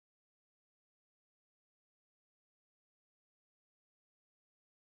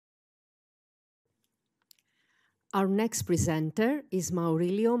Our next presenter is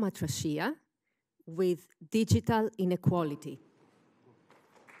Maurilio Matracia with Digital Inequality.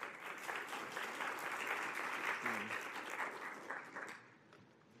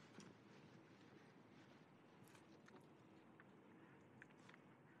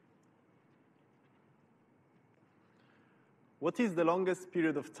 What is the longest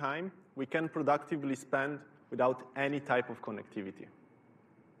period of time we can productively spend without any type of connectivity?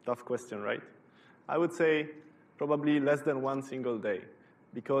 Tough question, right? I would say probably less than one single day,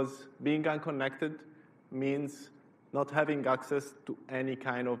 because being unconnected means not having access to any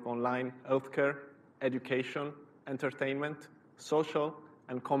kind of online healthcare, education, entertainment, social,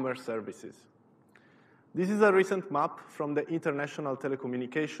 and commerce services. This is a recent map from the International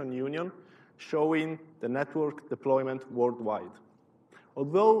Telecommunication Union showing the network deployment worldwide.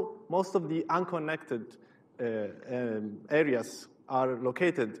 Although most of the unconnected areas are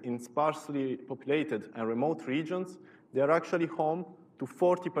located in sparsely populated and remote regions, they are actually home to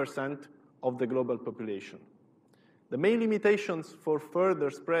 40% of the global population. The main limitations for further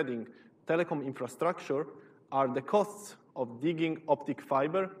spreading telecom infrastructure are the costs of digging optic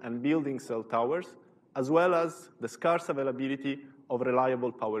fiber and building cell towers, as well as the scarce availability of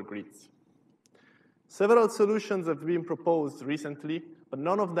reliable power grids. Several solutions have been proposed recently, but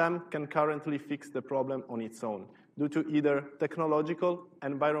none of them can currently fix the problem on its own due to either technological,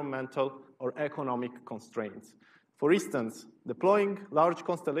 environmental, or economic constraints. For instance, deploying large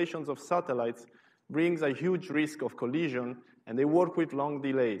constellations of satellites brings a huge risk of collision, and they work with long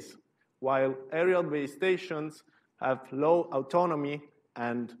delays, while aerial base stations have low autonomy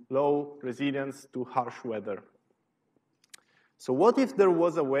and low resilience to harsh weather. So what if there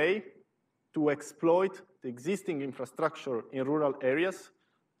was a way to exploit the existing infrastructure in rural areas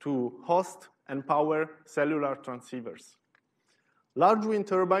to host and power cellular transceivers? Large wind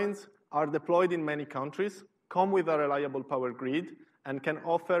turbines are deployed in many countries, come with a reliable power grid, and can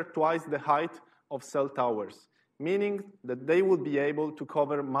offer twice the height of cell towers, meaning that they would be able to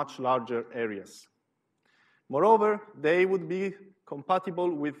cover much larger areas. Moreover, they would be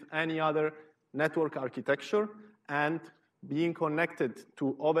compatible with any other network architecture, and being connected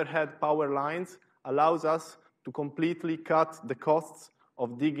to overhead power lines allows us to completely cut the costs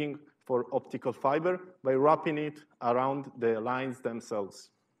of digging for optical fiber by wrapping it around the lines themselves.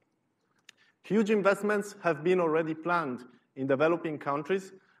 Huge investments have been already planned in developing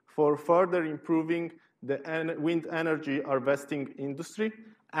countries for further improving the wind energy harvesting industry,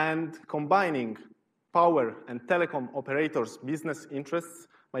 and combining power and telecom operators' business interests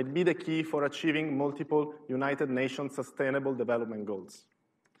might be the key for achieving multiple United Nations Sustainable Development Goals.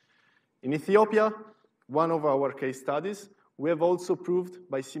 In Ethiopia, one of our case studies, we have also proved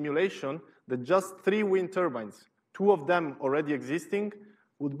by simulation that just 3 wind turbines, 2 of them already existing,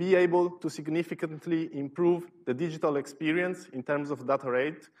 would be able to significantly improve the digital experience in terms of data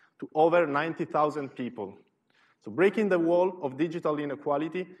rate to over 90,000 people. So breaking the wall of digital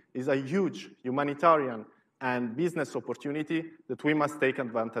inequality is a huge humanitarian and business opportunity that we must take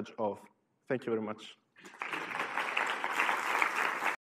advantage of. Thank you very much.